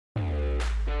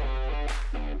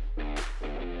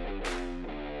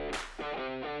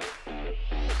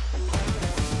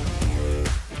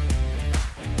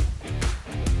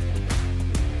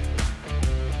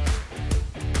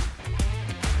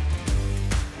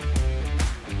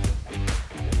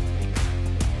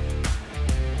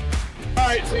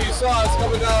So you saw us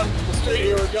coming down the street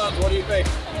here with guns. What do you think?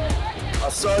 I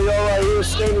saw y'all right here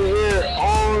standing here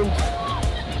armed,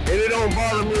 and it don't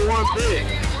bother me one bit.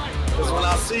 Because when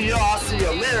I see y'all, I see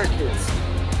Americans.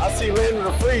 I see land of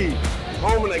the free,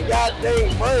 home of the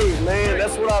goddamn brave, man.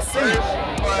 That's what I see.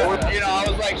 But, you know, I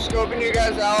was like scoping you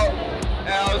guys out,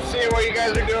 and I was seeing what you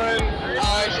guys are doing.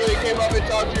 I actually came up and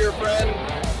talked to your friend,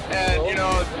 and, you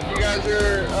know, you guys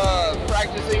are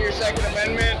practicing your Second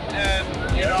Amendment, and,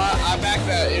 you know, I back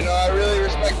that. You know, I really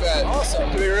respect that. Awesome.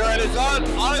 To be real, and it's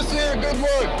honestly a good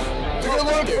look. It's a good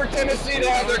look for Tennessee to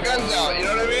have their guns out, you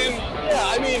know what I mean? Yeah,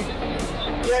 I mean,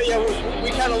 we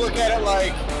kind of look at it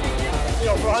like, you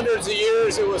know, for hundreds of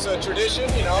years it was a tradition,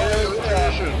 you know. It is a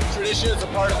tradition. Tradition is a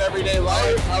part of everyday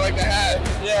life. I like the hat.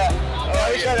 Yeah.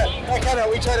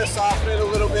 We try to soften it a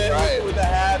little bit with the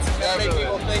hats and make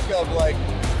people think of like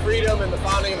freedom and the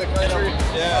founding of the country.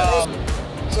 Yeah.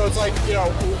 So it's like, you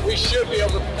know, we should be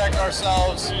able to protect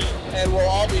ourselves, and we'll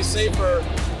all be safer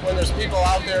when there's people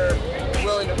out there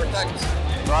willing to protect,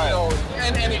 you know,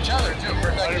 and each other too,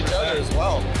 protect each other as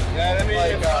well. Yeah, I mean,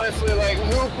 like, it's honestly like,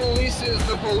 who polices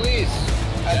the police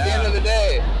at the end of the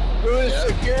day? Who is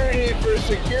security for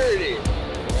security?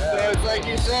 So it's like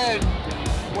you said,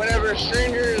 whenever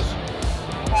strangers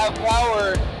have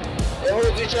power, it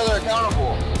holds each other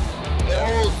accountable. It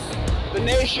holds the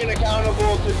nation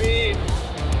accountable to be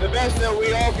the best that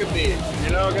we all can be, you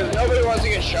know, because nobody wants to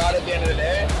get shot at the end of the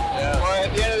day. But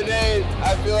at the end of the day,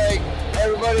 I feel like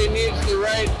everybody needs the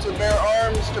right to bear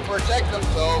arms to protect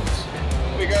themselves,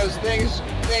 because things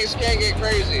can get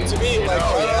crazy. To me, like,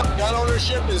 gun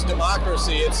ownership is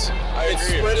democracy. It's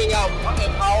splitting out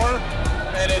in power,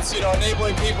 and it's, you know,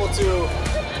 enabling people to,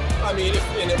 I mean,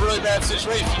 if in a really bad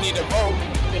situation you need to vote,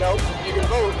 you know, you can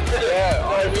vote. Yeah, you know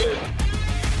what I mean?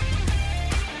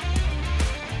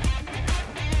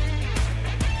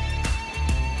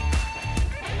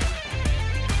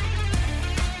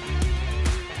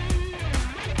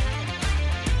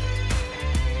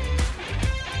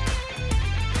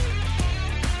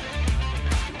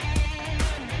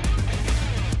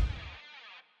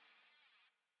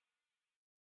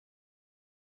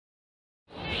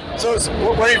 So,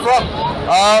 where are you from?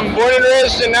 Born and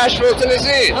raised in Nashville,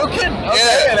 Tennessee. No kidding. Okay,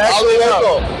 yeah, and actually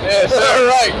local. Yes, all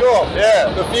right, cool.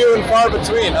 Yeah. The few and far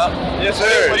between, huh? Yes,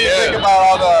 sir. What do you think about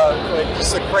all the, like,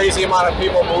 just the crazy amount of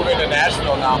people moving to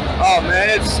Nashville now? Oh man,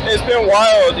 it's been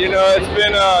wild. You know, it's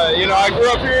been you know, I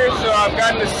grew up here, so I've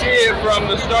gotten to see it from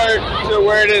the start to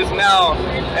where it is now,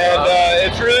 and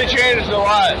it's really changed a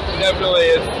lot. Definitely,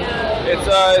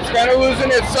 it's kind of losing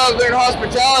its southern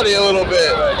hospitality a little bit,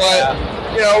 but.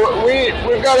 You know,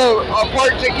 we've got a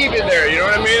part to keep it there. You know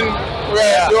what I mean? We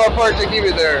gotta do our part to keep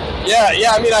it there.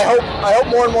 Yeah. I mean, I hope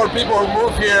more and more people who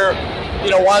move here, you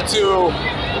know, want to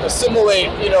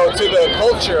assimilate, you know, to the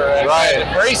culture and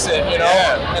embrace it, you know,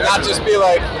 and not just be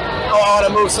like, oh, I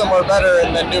want to move somewhere better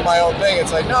and then do my own thing.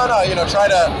 It's like, no, you know, try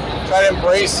to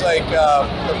embrace like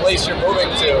the place you're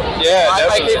moving to. Yeah,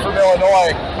 I came from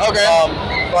Illinois. Okay.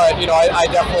 But you know, I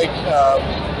definitely.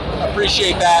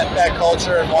 Appreciate that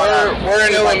culture and we're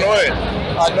in Illinois,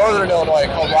 northern Illinois,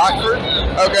 called Rockford.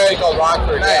 Okay, called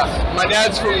Rockford. Nice. Yeah. My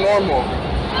dad's from Normal.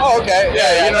 Oh, okay.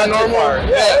 Yeah, you know Normal.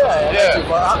 Yeah.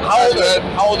 How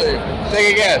old are you?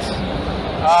 Take a guess.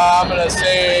 I'm gonna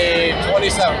say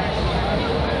 27.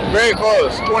 Very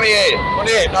close. 28.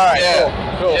 28. All right. Yeah.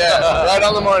 Cool. Yeah. Right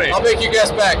on the money. I'll make you guess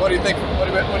back. What do you think? What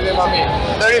do you think about me?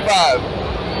 35.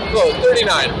 Close.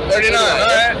 39. 39.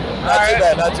 All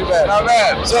right. Not too bad. Not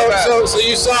bad. So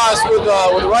you saw us with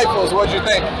rifles. What'd you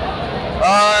think?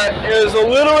 It was a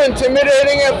little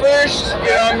intimidating at first.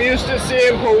 You know, I'm used to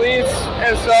seeing police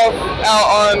and stuff out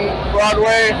on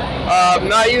Broadway.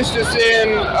 Not used to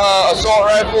seeing assault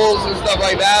rifles and stuff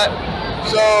like that.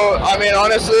 So, I mean,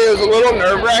 honestly, it was a little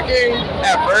nerve-wracking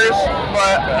at first,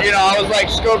 but, you know, I was like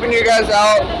scoping you guys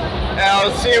out, and I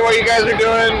was seeing what you guys are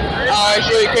doing. I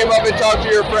actually came up and talked to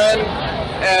your friend.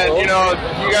 And, you know,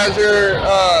 you guys are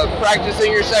practicing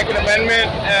your Second Amendment,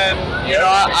 and, you know,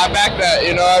 I back that.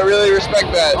 You know, I really respect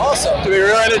that. Awesome. To be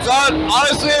real, and it's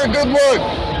honestly a good look.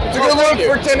 It's a good look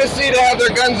for Tennessee to have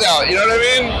their guns out. You know what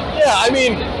I mean? Yeah, I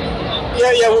mean,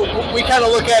 we kind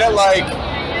of look at it like,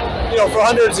 you know, for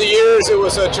hundreds of years it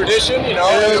was a tradition, you know.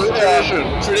 It is a tradition.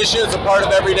 Tradition is a part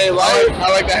of everyday life. I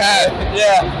like the hat.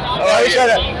 Yeah.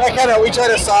 We try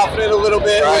to soften it a little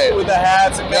bit with the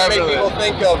hats and make people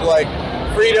think of like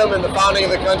freedom and the founding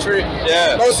of the country,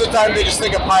 most of the time they just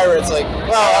think of pirates. Like,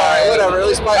 well, all right, whatever. At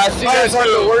least pirates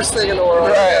aren't the worst thing in the world.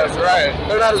 Right, right.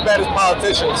 They're not as bad as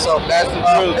politicians. So that's the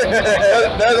truth.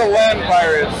 They're the land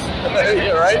pirates.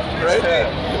 Yeah, right.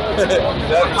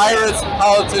 Pirates,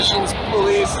 politicians,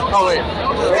 police. Oh wait,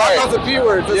 lots of P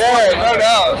words. That's funny. No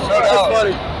doubt. That's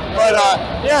funny. But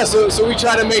yeah, so we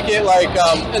try to make it like,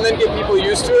 and then get people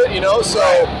used to it, you know. So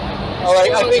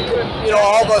like I think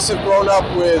all of us have grown up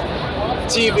with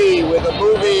TV, with the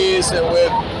movies, and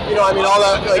with I mean all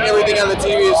that, like everything on the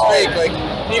TV is fake. Like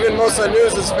even most of the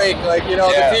news is fake. Like the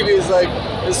TV is like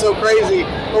is so crazy.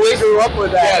 But we grew up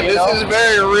with that. Yeah, this is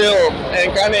very real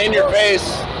and kind of in your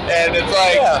face, and it's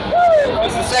like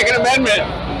it's the Second Amendment.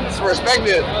 It's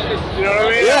respected. You know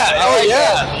what I mean?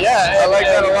 Yeah. I like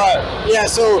that a lot. Yeah.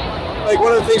 So like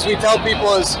one of the things we tell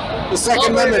people is the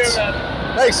Second Amendment's.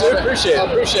 Thanks, dude. Appreciate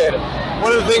it.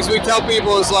 One of the things we tell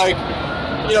people is like,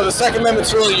 the Second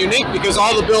Amendment's really unique because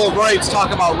all the Bill of Rights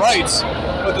talk about rights,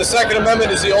 but the Second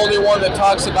Amendment is the only one that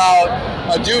talks about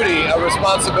a duty, a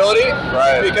responsibility,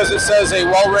 because it says a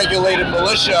well-regulated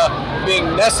militia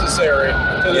being necessary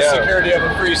to the security of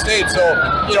a free state. So,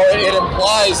 it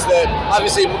implies that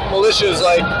obviously militia is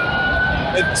like,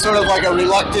 it's sort of like a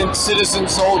reluctant citizen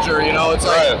soldier, it's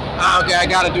like, okay, I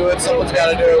gotta do it, someone's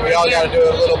gotta do it, we all gotta do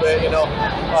it a little bit,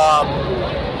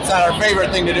 it's not our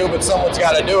favorite thing to do, but someone's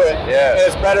gotta do it. Yeah. And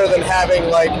it's better than having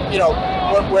like,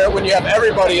 when you have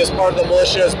everybody as part of the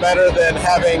militia is better than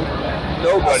having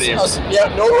nobody.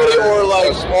 Nobody or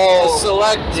like small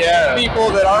select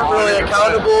people that aren't really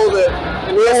accountable, that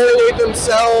investigate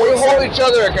themselves. We hold each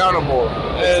other accountable.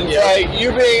 And like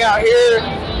you being out here,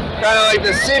 kind of like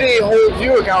the city holds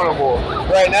you accountable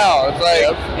right now. It's like,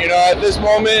 at this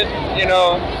moment,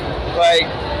 like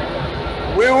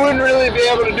we wouldn't really be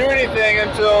able to do anything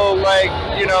until like,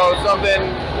 something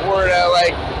were to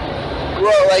like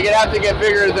grow, like it'd have to get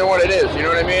bigger than what it is, you know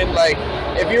what I mean? Like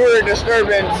if you were a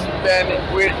disturbance, then it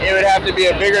would have to be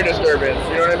a bigger disturbance,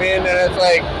 you know what I mean? And it's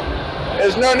like,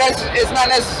 it's not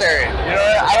necessary,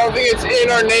 I don't think it's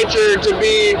in our nature to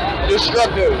be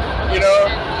destructive,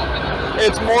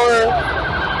 It's more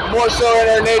so in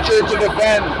our nature to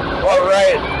defend our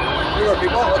right. Fewer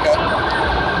people? Okay.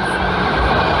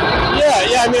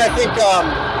 Yeah, I mean, I think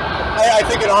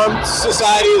an armed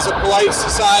society is a polite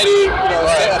society,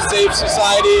 a safe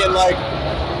society, and like,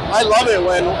 I love it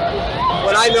when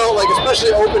I know, like,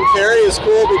 especially open carry is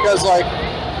cool because like,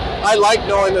 I like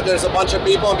knowing that there's a bunch of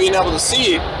people and being able to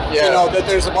see, that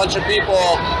there's a bunch of people,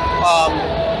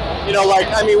 like,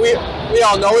 I mean, we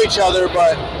all know each other,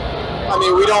 but I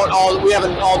mean, we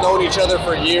haven't all known each other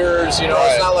for years,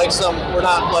 it's not like we're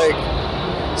not like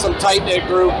some tight-knit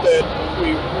group that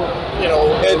we're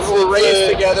raised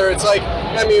together. It's like,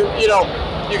 I mean, you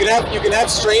can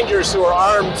have strangers who are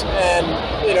armed, and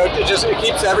it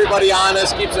keeps everybody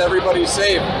honest, keeps everybody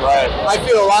safe. Right. I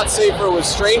feel a lot safer with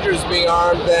strangers being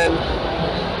armed than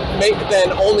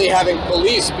only having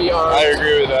police be armed. I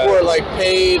agree with that. Who are like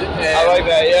paid. And, I like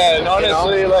that. Yeah, and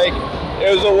honestly, like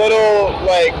it was a little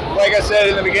like I said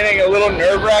in the beginning, a little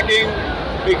nerve-wracking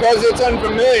because it's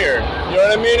unfamiliar. You know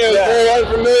what I mean? It was very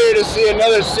unfamiliar to see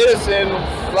another citizen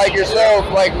like yourself,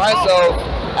 like myself,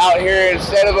 out here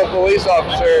instead of a police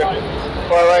officer,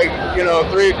 or like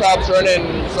 3 cops running.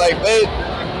 It's like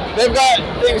they've got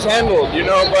things handled,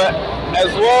 but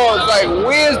as well as like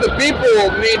we as the people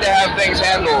need to have things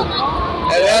handled,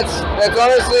 and that's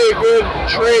honestly a good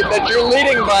trait that you're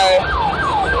leading by,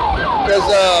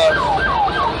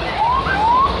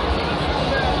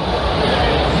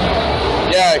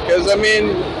 because I mean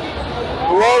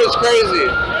the world is crazy.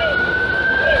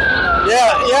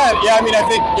 Yeah. I mean, I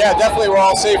think, definitely we're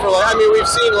all safer. Like, I mean, we've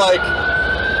seen we're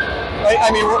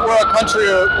a country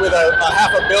with a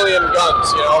 500 million guns,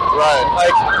 Right.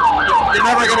 Like, you're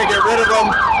never going to get rid of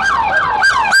them.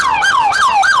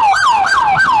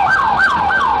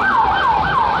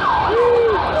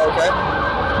 Okay.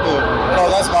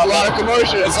 Oh, that's a lot of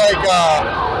commotion. It's like,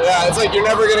 it's like you're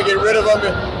never going to get rid of them.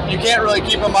 You can't really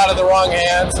keep them out of the wrong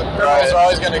hands. Criminals are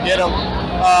always going to get them.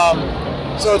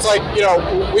 So it's like,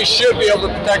 we should be able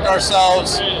to protect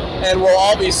ourselves, and we'll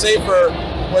all be safer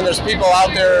when there's people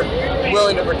out there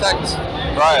willing to protect,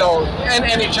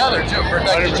 and each other too,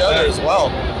 protect 100%. Each other as well.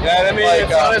 Yeah, I mean, like,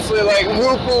 it's honestly like,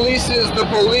 who polices the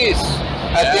police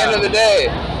at the end of the day?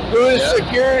 Who is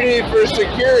security for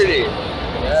security?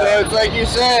 So it's like you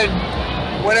said,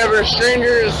 whenever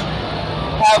strangers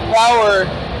have power,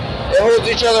 it holds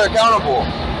each other accountable.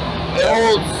 It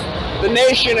holds the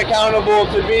nation accountable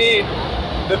to be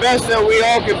the best that we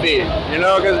all could be,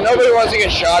 because nobody wants to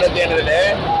get shot at the end of the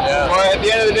day. But at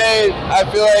the end of the day, I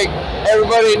feel like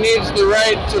everybody needs the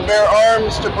right to bear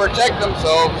arms to protect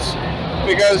themselves,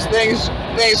 because things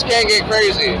can get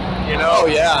crazy, you know? Oh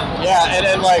yeah, and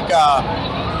then like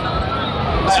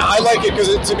I like it because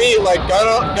to me, like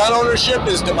gun ownership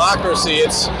is democracy.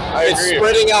 It's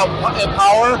spreading out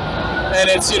power, and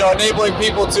it's, you know, enabling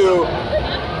people to.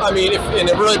 I mean, if in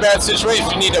a really bad situation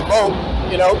you need to vote,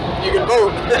 you know, you can vote.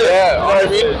 Yeah, you know what I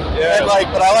mean? Yeah. And like,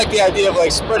 but I like the idea of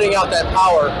like spreading out that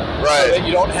power, right? So that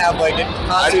you don't have like it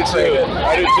concentrated.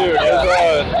 I do too.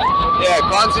 Yeah,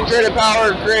 concentrated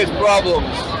power creates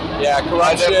problems. Yeah,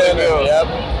 corruption. Yep.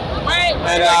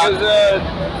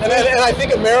 And I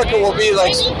think America will be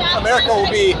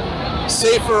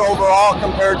safer overall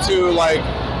compared to like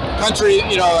countries,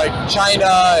 you know, like China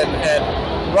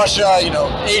and Russia, you know,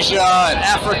 Asia and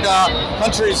Africa,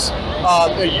 countries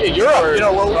in Europe, you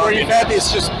know, where you've had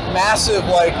this just massive,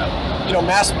 like, you know,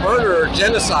 mass murder or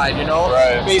genocide, you know,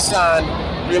 based on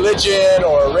religion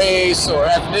or race or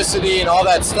ethnicity and all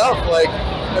that stuff. Like,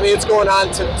 I mean, it's going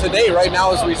on today, right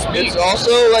now as we speak. It's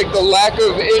also like the lack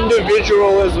of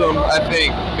individualism, I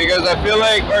think, because I feel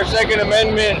like our Second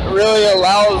Amendment really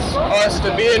allows us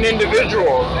to be an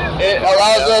individual. It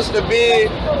allows us to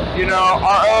be, you know,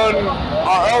 our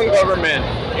own government.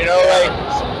 You know, like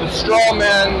the straw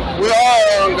man, we are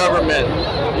our own government.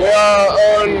 We are our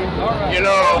own, you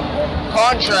know,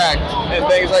 contract and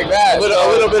things like that. A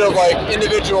little bit of like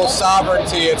individual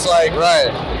sovereignty. It's like,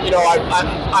 you know,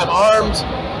 I'm armed.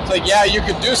 It's like, yeah, you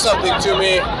could do something to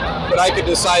me, but I could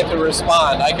decide to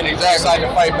respond. I can decide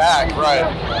to fight back.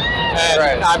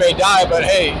 And I may die, but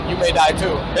hey, you may die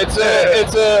too.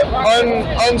 It's a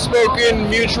unspoken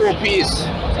mutual peace,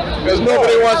 because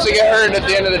nobody wants to get hurt at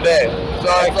the end of the day. So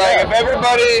it's like, if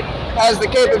everybody has the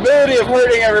capability of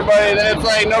hurting everybody, then it's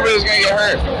like nobody's gonna get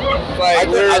hurt. Like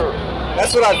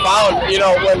that's what I found. You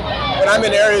know, when I'm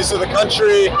in areas of the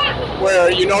country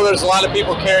where, you know, there's a lot of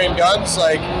people carrying guns,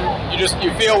 like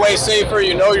you feel way safer.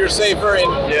 You know, you're safer. In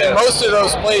most of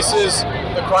those places,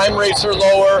 the crime rates are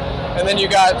lower. And then you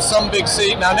got some big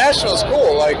city. Now Nashville's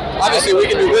cool. Like, obviously we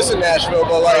can do this in Nashville,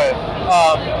 but like,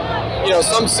 you know,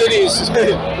 some cities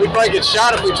we'd probably get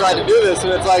shot if we tried to do this.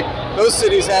 And it's like those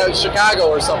cities have Chicago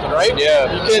or something, right?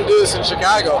 Yeah. You can't do this in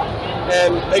Chicago,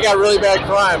 and they got really bad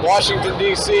crime. Washington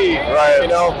D.C. You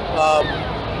know.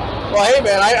 Well, hey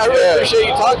man, I really appreciate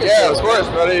you talking to us. Of course,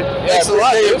 buddy. Thanks a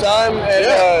lot, your time. And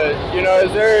you know,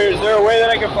 is there a way that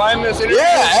I can find this interview?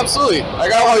 Yeah, absolutely. I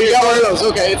got one. You got one of those.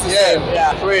 Okay, it's the same.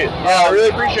 Yeah, sweet. I really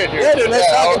appreciate you. Yeah, dude, nice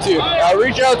talking to you. I'll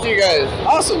reach out to you guys.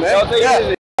 Awesome, man. I'll take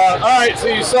it easy. All right, so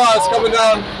you saw us coming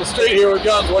down the street here with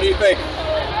guns. What do you think?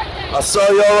 I saw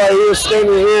y'all right here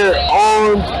standing here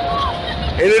armed,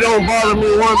 and it don't bother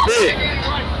me one bit.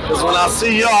 Because when I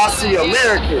see y'all, I see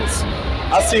Americans.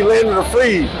 I see land of the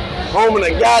free, home of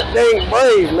the goddamn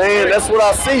brave, man. That's what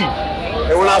I see.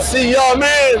 And when I see y'all,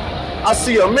 man, I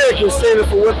see Americans standing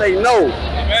for what they know.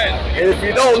 And if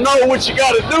you don't know what you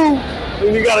got to do,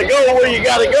 then you got to go where you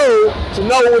got to go to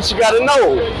know what you got to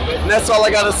know. And that's all I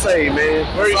got to say, man.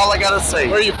 That's all I got to say.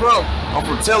 Where are you from? I'm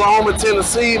from Tullahoma,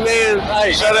 Tennessee, man.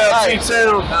 Shout out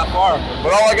T-Town. Not far.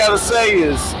 But all I got to say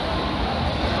is,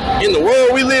 in the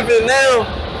world we live in now,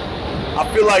 I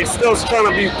feel like stuff's trying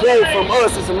to be pulled from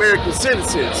us as American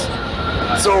citizens.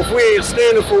 So if we ain't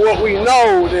standing for what we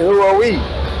know, then who are we?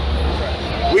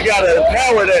 We got to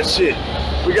empower that shit.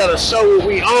 We got to show what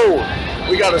we own.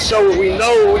 We got to show what we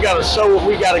know. We got to show what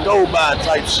we got to go by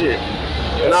type shit.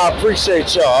 And I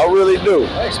appreciate y'all. I really do.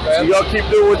 Thanks, man. So y'all keep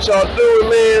doing what y'all doing,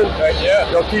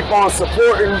 man. Y'all keep on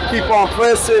supporting, keep on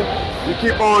pressing, you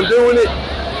keep on doing it,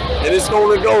 and it's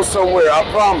going to go somewhere, I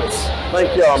promise.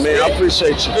 Thank y'all, man. I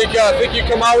appreciate you. Think you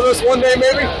come out with us one day,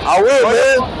 maybe? I will,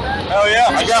 man. Hell yeah.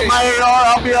 I got my AR.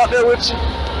 I'll be out there with you.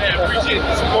 Yeah, appreciate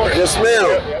the support. Yes,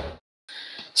 ma'am.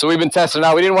 So we've been testing it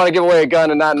out. We didn't want to give away a gun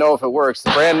and not know if it works.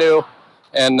 It's brand new,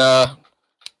 and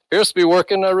appears to be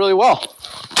working really well.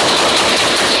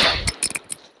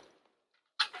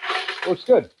 Looks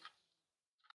good.